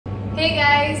Hey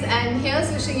guys, and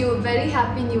here's wishing you a very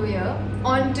happy new year.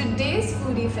 On today's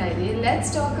Foodie Friday,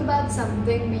 let's talk about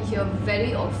something we hear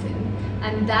very often,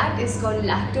 and that is called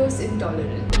lactose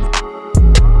intolerance.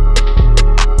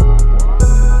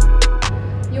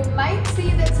 You might see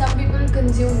that some people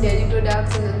consume dairy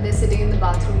products and then they're sitting in the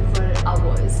bathroom for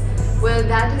hours. Well,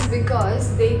 that is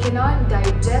because they cannot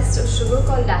digest a sugar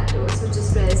called lactose, which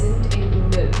is present in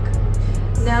milk.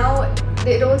 Now,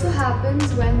 it also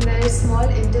happens when their small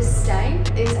intestine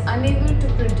is unable to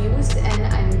produce an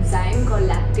enzyme called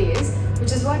lactase,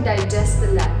 which is what digests the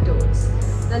lactose.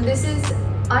 Now, this is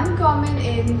uncommon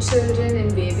in children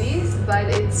and babies, but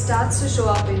it starts to show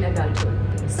up in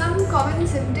adulthood. Some common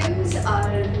symptoms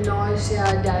are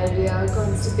nausea, diarrhea,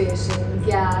 constipation,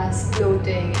 gas,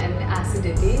 bloating, and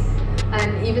acidity,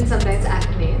 and even sometimes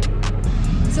acne.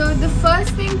 So the first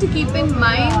thing to keep in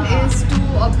mind is to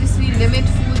obviously limit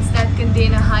foods that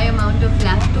contain a high amount of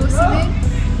lactose in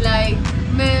it, like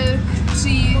milk,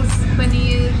 cheese,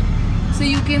 paneer. So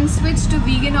you can switch to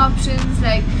vegan options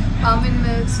like almond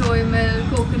milk, soy milk,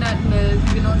 coconut milk.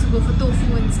 You can also go for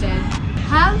tofu instead.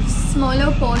 Have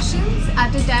smaller portions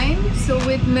at a time. So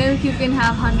with milk you can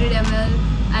have 100 ml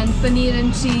and paneer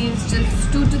and cheese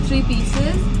just 2 to 3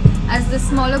 pieces. As the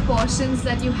smaller portions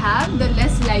that you have, the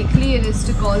less likely it is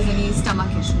to cause any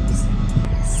stomach issues.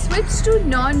 Switch to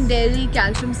non-dairy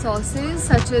calcium sources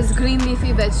such as green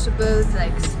leafy vegetables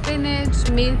like spinach,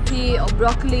 methi or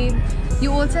broccoli.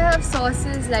 You also have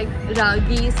sauces like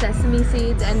ragi, sesame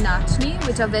seeds and nachni,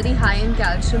 which are very high in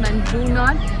calcium and do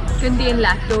not contain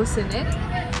lactose in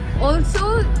it.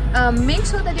 Also, make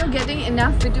sure that you're getting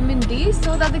enough vitamin D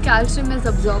so that the calcium is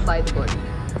absorbed by the body.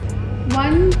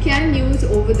 One can use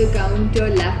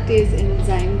over-the-counter lactase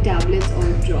enzyme tablets or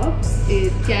drops.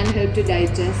 It can help to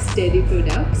digest dairy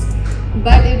products,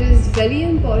 but it is very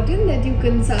important that you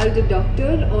consult a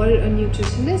doctor or a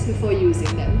nutritionist before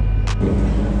using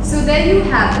them. So there you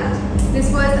have it. This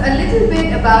was a little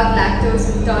bit about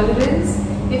lactose intolerance.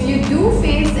 If you do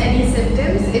face any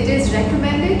symptoms, it is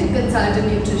recommended to consult a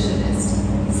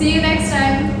nutritionist. See you next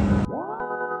time.